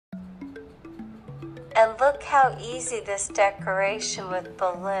And look how easy this decoration with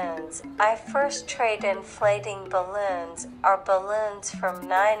balloons. I first trade inflating balloons, or balloons from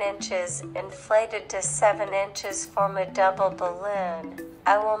 9 inches inflated to 7 inches form a double balloon.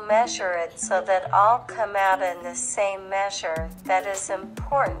 I will measure it so that all come out in the same measure. That is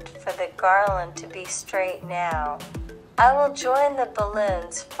important for the garland to be straight now. I will join the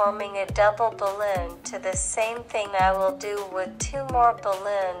balloons, forming a double balloon. To the same thing I will do with 2 more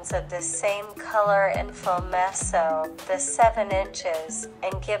balloons of the same color inflamesso, the 7 inches,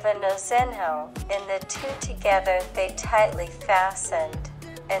 and give a nozinho. In the 2 together they tightly fastened.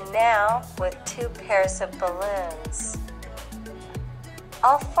 And now, with 2 pairs of balloons,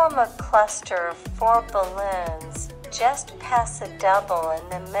 I'll form a cluster of 4 balloons. Just pass a double in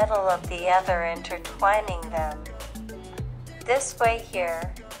the middle of the other, intertwining them. This way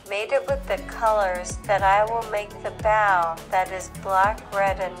here, made it with the colors that I will make the bow, that is black,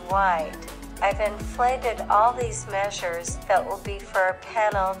 red, and white. I've inflated all these measures that will be for a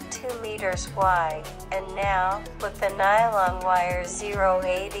panel 2 meters wide. And now, with the nylon wire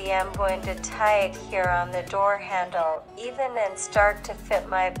 080, I'm going to tie it here on the door handle, even, and start to fit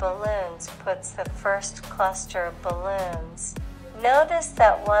my balloons. Puts the first cluster of balloons. Notice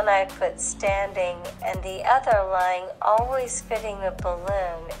that one I put standing and the other lying, always fitting the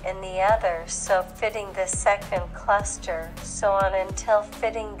balloon in the other, so fitting the second cluster, so on until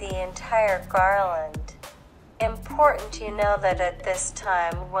fitting the entire garland. Important you know that at this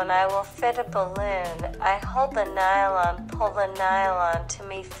time, when I will fit a balloon, I hold the nylon, pull the nylon to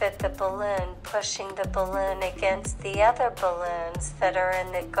me, fit the balloon, pushing the balloon against the other balloons that are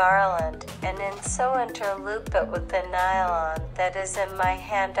in the garland, and then so interloop it with the nylon that is in my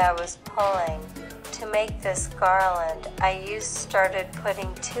hand I was pulling. To make this garland, I started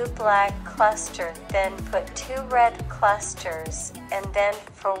putting 2 black clusters, then put 2 red clusters, and then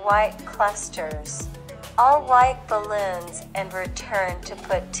for white clusters. All white balloons, and return to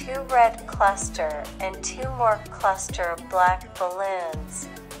put 2 red cluster and 2 more cluster of black balloons.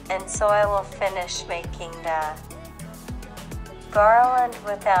 And so I will finish making the garland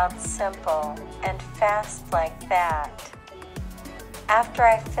without simple and fast like that. After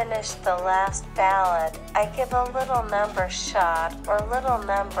I finish the last ballad, I give a little number shot or little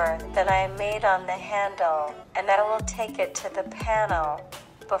number that I made on the handle, and I will take it to the panel.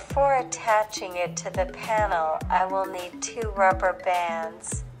 Before attaching it to the panel, I will need 2 rubber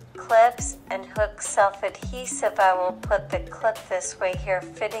bands, clips, and hook self-adhesive. I will put the clip this way here,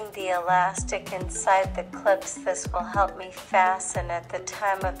 fitting the elastic inside the clips. This will help me fasten at the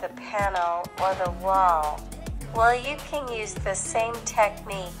time of the panel or the wall. Well, you can use the same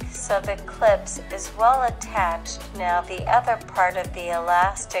technique so the clips is well attached. Now the other part of the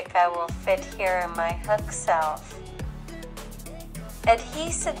elastic I will fit here in my hook self.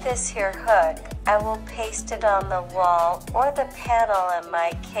 Adhesive this here hook, I will paste it on the wall or the panel. In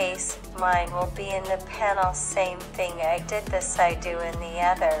my case, mine will be in the panel. Same thing, I did this, I do in the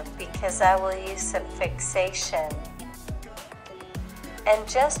other, because I will use a fixation. And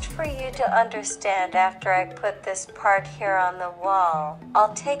just for you to understand, after I put this part here on the wall,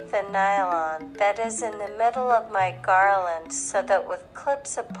 I'll take the nylon that is in the middle of my garland, so that with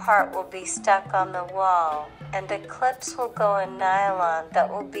clips apart will be stuck on the wall, and the clips will go in nylon that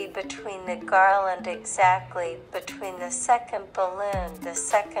will be between the garland, exactly between the second balloon, the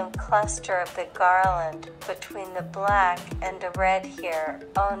second cluster of the garland, between the black and the red here.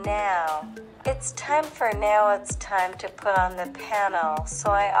 Oh, now it's time to put on the panel.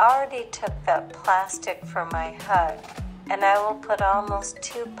 So I already took that plastic for my hook, and I will put almost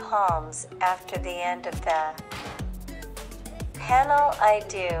 2 palms after the end of that panel. I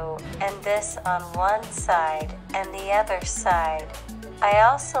do, and this on one side and the other side. I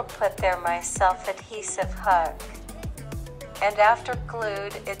also put there my self-adhesive hook. And after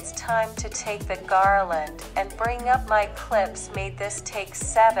glued, it's time to take the garland and bring up my clips. Made this take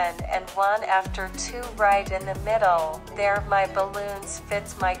 7 and 1 after 2 right in the middle. There my balloons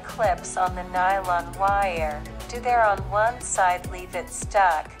fits my clips on the nylon wire. Do there on one side, leave it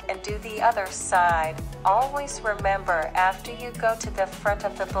stuck, and do the other side. Always remember, after you go to the front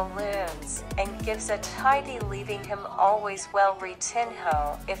of the balloons, and gives a tidy, leaving him always well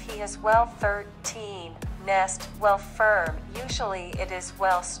retinho. If he is well 13, nest well firm, usually it is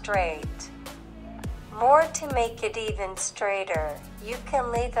well straight. More to make it even straighter, you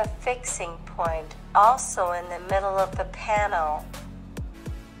can leave a fixing point also in the middle of the panel.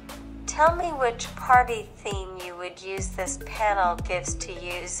 Tell me which party theme you would use. This panel gives to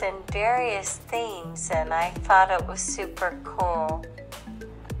use in various themes, and I thought it was super cool.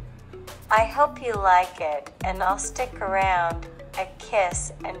 I hope you like it, and I'll stick around. A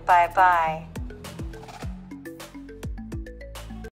kiss and bye-bye.